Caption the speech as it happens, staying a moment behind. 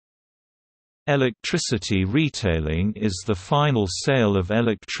Electricity retailing is the final sale of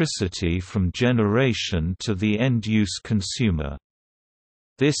electricity from generation to the end-use consumer.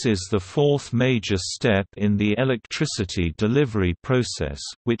 This is the fourth major step in the electricity delivery process,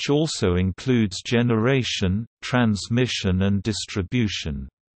 which also includes generation, transmission and distribution.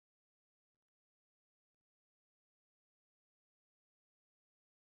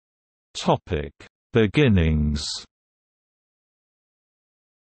 Beginnings.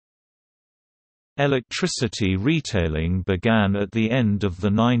 Electricity retailing began at the end of the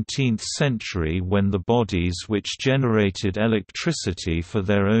 19th century when the bodies which generated electricity for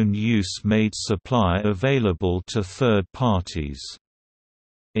their own use made supply available to third parties.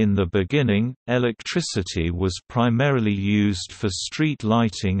 In the beginning, electricity was primarily used for street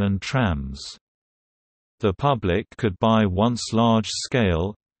lighting and trams. The public could buy once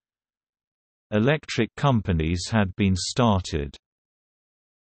large-scale electric companies had been started.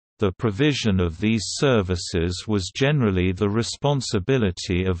 The provision of these services was generally the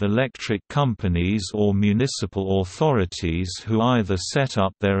responsibility of electric companies or municipal authorities who either set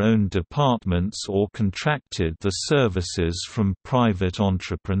up their own departments or contracted the services from private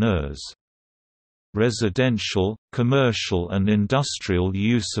entrepreneurs. Residential, commercial and industrial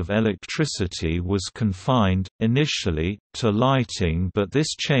use of electricity was confined, initially, to lighting, but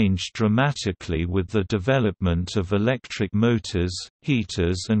this changed dramatically with the development of electric motors,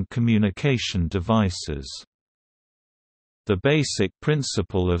 heaters and communication devices. The basic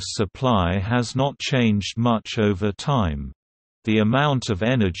principle of supply has not changed much over time. The amount of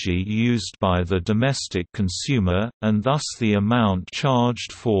energy used by the domestic consumer, and thus the amount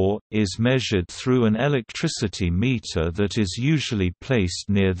charged for, is measured through an electricity meter that is usually placed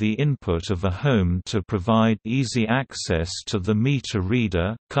near the input of a home to provide easy access to the meter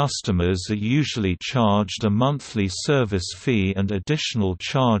reader. Customers are usually charged a monthly service fee and additional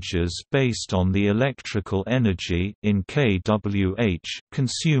charges based on the electrical energy in kWh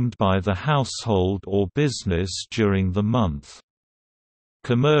consumed by the household or business during the month.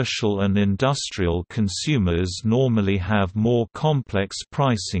 Commercial and industrial consumers normally have more complex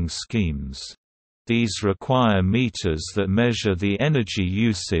pricing schemes. These require meters that measure the energy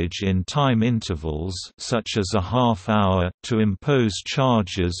usage in time intervals such as a half hour to impose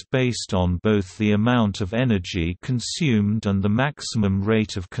charges based on both the amount of energy consumed and the maximum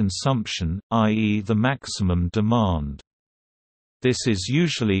rate of consumption, i.e. the maximum demand. This is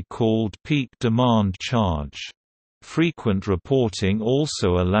usually called peak demand charge. Frequent reporting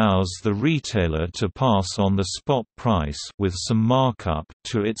also allows the retailer to pass on the spot price with some markup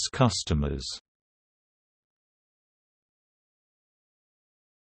to its customers.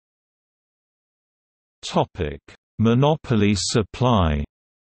 Topic: Monopoly supply.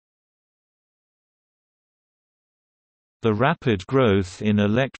 The rapid growth in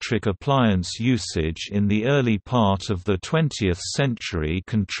electric appliance usage in the early part of the 20th century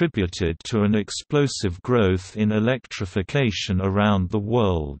contributed to an explosive growth in electrification around the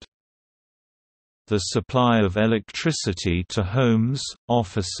world. The supply of electricity to homes,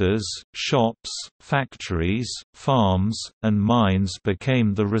 offices, shops, factories, farms, and mines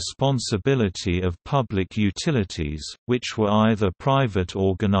became the responsibility of public utilities, which were either private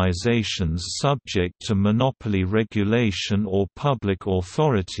organizations subject to monopoly regulation or public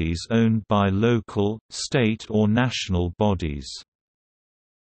authorities owned by local, state or national bodies.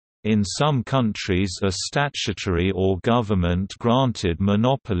 In some countries a statutory or government-granted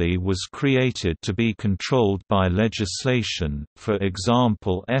monopoly was created to be controlled by legislation, for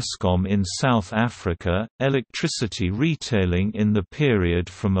example Eskom in South Africa. Electricity retailing in the period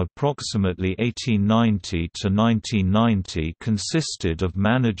from approximately 1890 to 1990 consisted of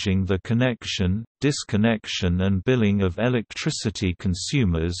managing the connection, disconnection and billing of electricity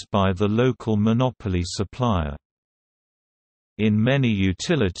consumers by the local monopoly supplier. In many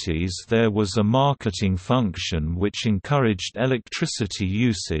utilities there was a marketing function which encouraged electricity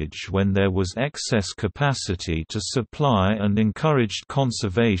usage when there was excess capacity to supply and encouraged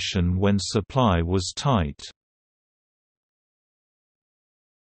conservation when supply was tight.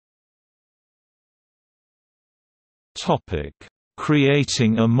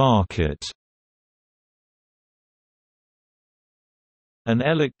 Creating a market. An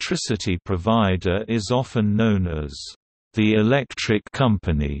electricity provider is often known as the electric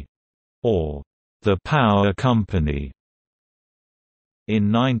company, or the power company.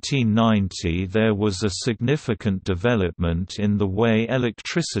 In 1990 there was a significant development in the way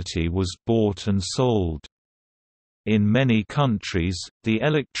electricity was bought and sold. In many countries, the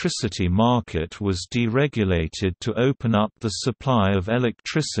electricity market was deregulated to open up the supply of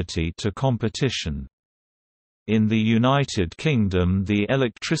electricity to competition. In the United Kingdom, the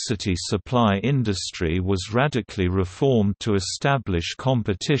electricity supply industry was radically reformed to establish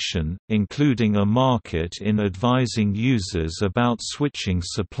competition, including a market in advising users about switching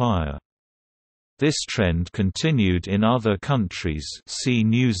supplier. This trend continued in other countries, see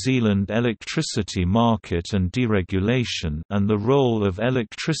New Zealand electricity market and deregulation, and the role of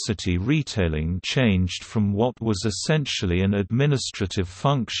electricity retailing changed from what was essentially an administrative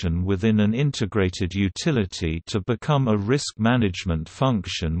function within an integrated utility to become a risk management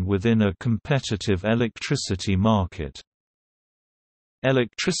function within a competitive electricity market.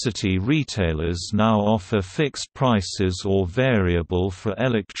 Electricity retailers now offer fixed prices or variable for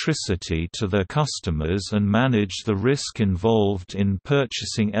electricity to their customers and manage the risk involved in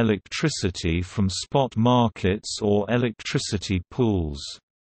purchasing electricity from spot markets or electricity pools.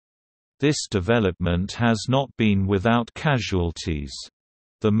 This development has not been without casualties.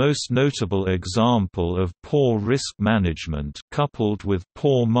 The most notable example of poor risk management coupled with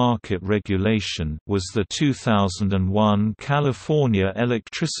poor market regulation was the 2001 California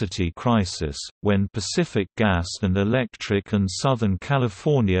electricity crisis, when Pacific Gas and Electric and Southern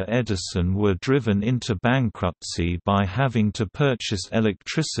California Edison were driven into bankruptcy by having to purchase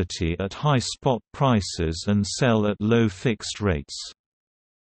electricity at high spot prices and sell at low fixed rates.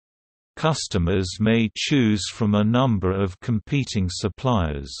 Customers may choose from a number of competing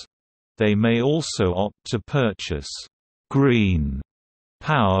suppliers. They may also opt to purchase green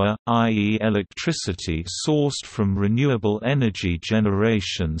power, i.e. electricity sourced from renewable energy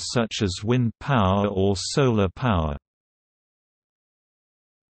generation such as wind power or solar power.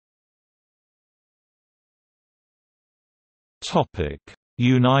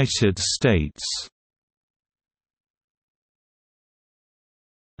 United States.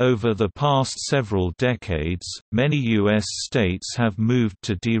 Over the past several decades, many U.S. states have moved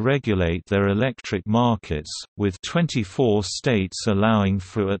to deregulate their electric markets, with 24 states allowing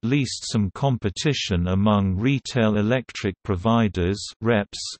for at least some competition among retail electric providers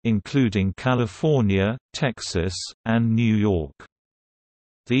 (REPs), including California, Texas, and New York.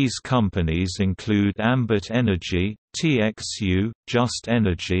 These companies include Ambit Energy, TXU, Just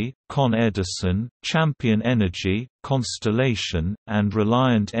Energy, Con Edison, Champion Energy, Constellation, and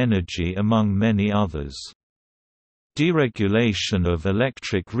Reliant Energy among many others. Deregulation of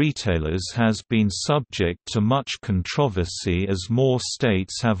electric retailers has been subject to much controversy as more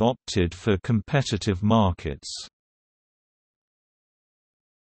states have opted for competitive markets.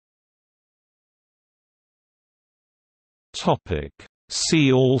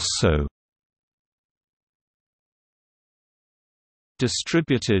 See also: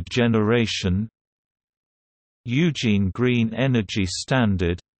 Distributed generation, Eugene Green Energy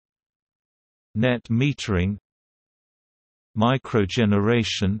Standard, Net metering,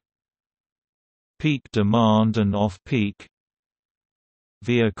 Microgeneration, Peak demand and off-peak,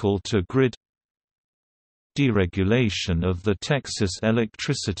 Vehicle-to-grid, Deregulation of the Texas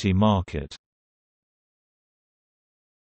electricity market.